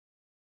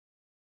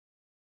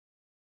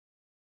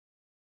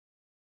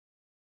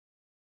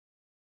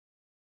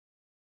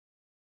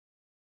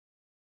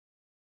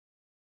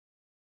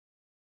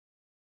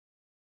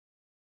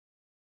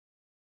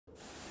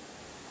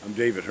I'm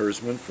David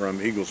Hersman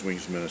from Eagles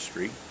Wings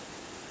Ministry.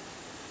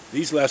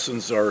 These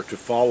lessons are to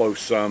follow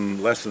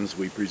some lessons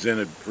we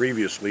presented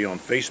previously on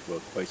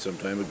Facebook quite some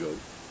time ago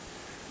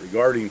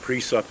regarding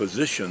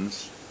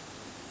presuppositions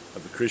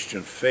of the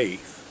Christian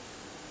faith.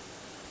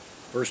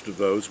 First of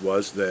those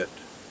was that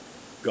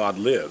God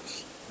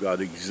lives,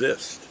 God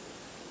exists.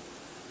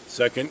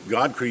 Second,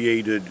 God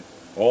created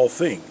all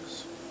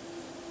things.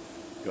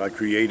 God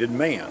created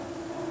man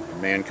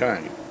and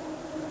mankind.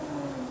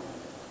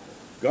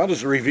 God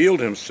has revealed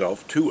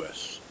himself to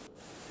us.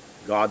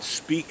 God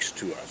speaks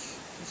to us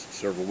in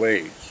several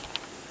ways.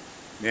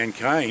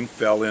 Mankind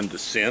fell into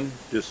sin,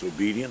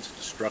 disobedience,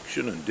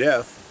 destruction, and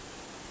death,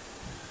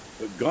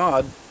 but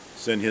God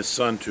sent his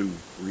Son to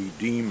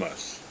redeem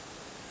us.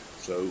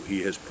 So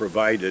he has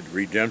provided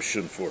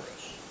redemption for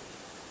us.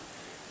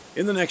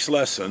 In the next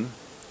lesson,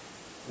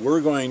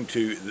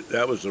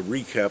 that was a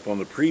recap on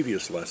the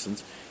previous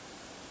lessons.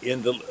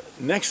 In the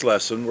next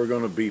lesson, we're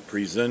going to be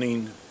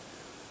presenting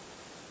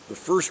the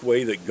first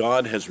way that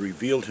God has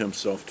revealed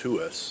himself to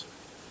us.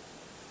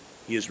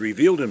 He has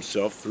revealed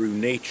himself through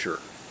nature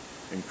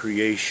and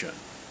creation,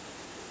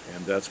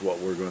 and that's what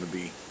we're going to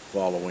be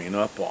following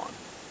up on.